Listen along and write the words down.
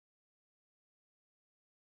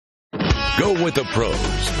Go with the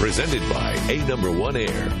Pros, presented by A#1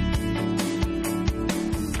 Air.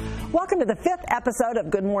 Welcome to the 5th episode of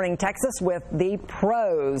Good Morning Texas with the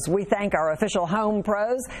Pros. We thank our official home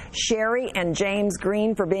pros, Sherry and James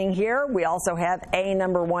Green, for being here. We also have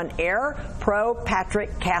A#1 Air Pro Patrick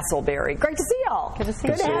Castleberry. Great to see y'all. Good to see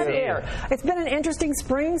you. Good to have you you. here. It's been an interesting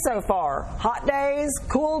spring so far. Hot days,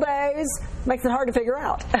 cool days, makes it hard to figure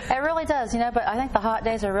out. It really does, but I think the hot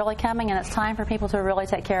days are really coming, and it's time for people to really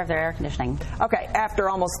take care of their air conditioning. Okay, after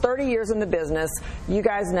almost 30 years in the business, you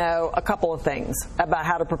guys know a couple of things about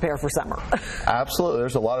how to prepare for summer. Absolutely.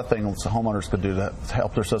 There's a lot of things homeowners could do to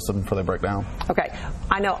help their system before they break down. Okay.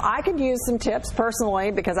 I know I could use some tips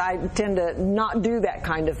personally because I tend to not do that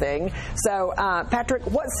kind of thing. So, Patrick,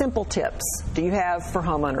 what simple tips do you have for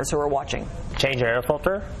homeowners who are watching? Change your air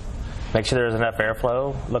filter. Make sure there's enough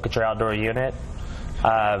airflow. Look at your outdoor unit.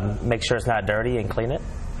 Make sure it's not dirty and clean it.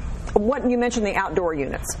 What you mentioned the outdoor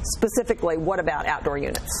units. Specifically, what about outdoor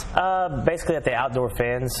units? Basically, at the outdoor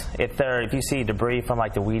fins, if you see debris from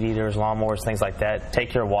like the weed eaters, lawnmowers, things like that,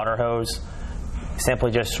 take your water hose.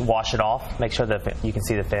 Simply just wash it off. Make sure that you can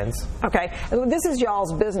see the fins. Okay. This is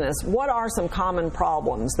y'all's business. What are some common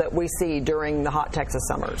problems that we see during the hot Texas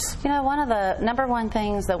summers? One of the number one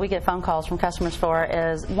things that we get phone calls from customers for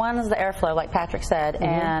is, one is the airflow, like Patrick said,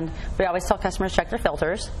 and we always tell customers check their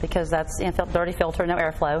filters because that's dirty filter, no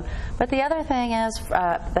airflow. But the other thing is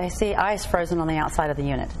they see ice frozen on the outside of the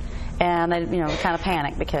unit, and they kind of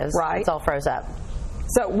panic because it's all froze up.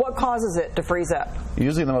 So what causes it to freeze up?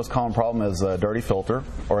 Usually the most common problem is a dirty filter,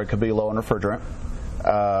 or it could be low in refrigerant.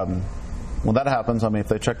 When that happens, if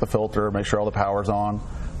they check the filter, make sure all the power's on,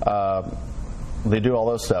 they do all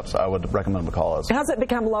those steps, I would recommend them to call us. How's it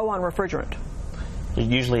become low on refrigerant?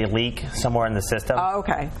 Usually a leak somewhere in the system. Oh,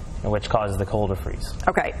 okay. Which causes the coal to freeze.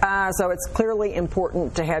 Okay, so it's clearly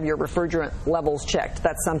important to have your refrigerant levels checked.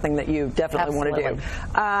 That's something that you definitely want to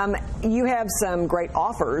do. You have some great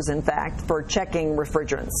offers, in fact, for checking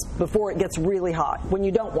refrigerants before it gets really hot, when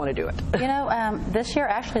you don't want to do it. This year,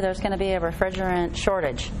 actually, there's going to be a refrigerant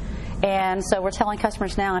shortage. And so we're telling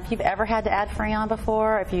customers now, if you've ever had to add Freon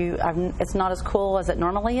before, it's not as cool as it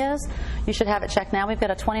normally is, you should have it checked now. We've got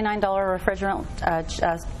a $29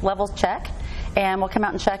 refrigerant levels check, and we'll come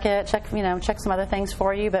out and check it, check some other things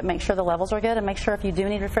for you, but make sure the levels are good, and make sure if you do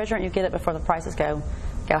need refrigerant, you get it before the prices go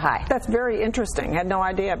high. That's very interesting. Had no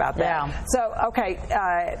idea about that. Yeah. So,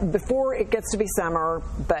 okay, before it gets to be summer,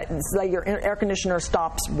 but say your air conditioner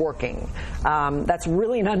stops working, that's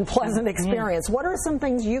really an unpleasant experience. What are some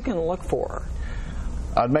things you can look for?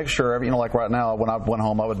 I'd make sure, like right now, when I went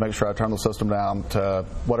home, I would make sure I turned the system down to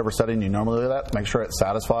whatever setting you normally do that. Make sure it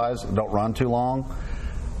satisfies. Don't run too long.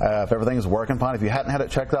 If everything is working fine, if you hadn't had it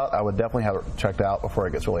checked out, I would definitely have it checked out before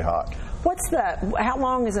it gets really hot. How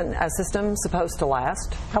long is a system supposed to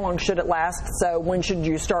last? How long should it last? So when should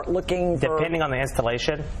you start looking for? Depending on the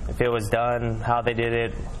installation, if it was done, how they did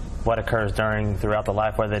it, what occurs throughout the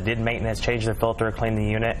life, whether they did maintenance, change the filter, clean the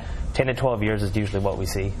unit, 10 to 12 years is usually what we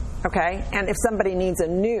see. Okay, and if somebody needs a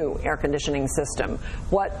new air conditioning system,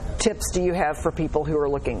 what tips do you have for people who are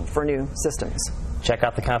looking for new systems? Check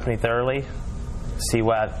out the company thoroughly. See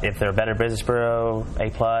if they're a Better Business Bureau,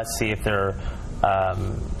 A+, see if they're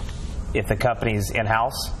if the company's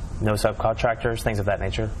in-house, no subcontractors, things of that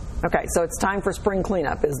nature. Okay, so it's time for spring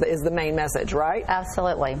cleanup is the main message, right?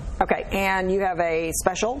 Absolutely. Okay, and you have a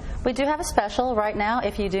special? We do have a special right now.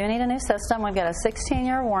 If you do need a new system, we've got a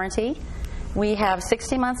 16-year warranty. We have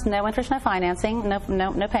 60 months, no interest, no financing,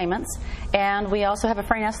 no payments, and we also have a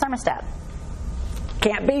free Nest thermostat.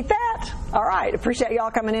 Can't beat that. All right. Appreciate y'all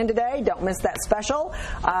coming in today. Don't miss that special.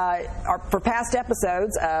 For past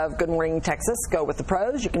episodes of Good Morning Texas, Go with the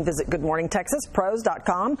Pros, you can visit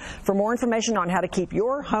goodmorningtexaspros.com. For more information on how to keep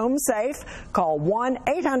your home safe, call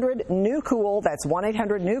 1-800-NEW-COOL. That's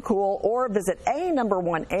 1-800-NEW-COOL, or visit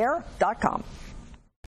A#1air.com.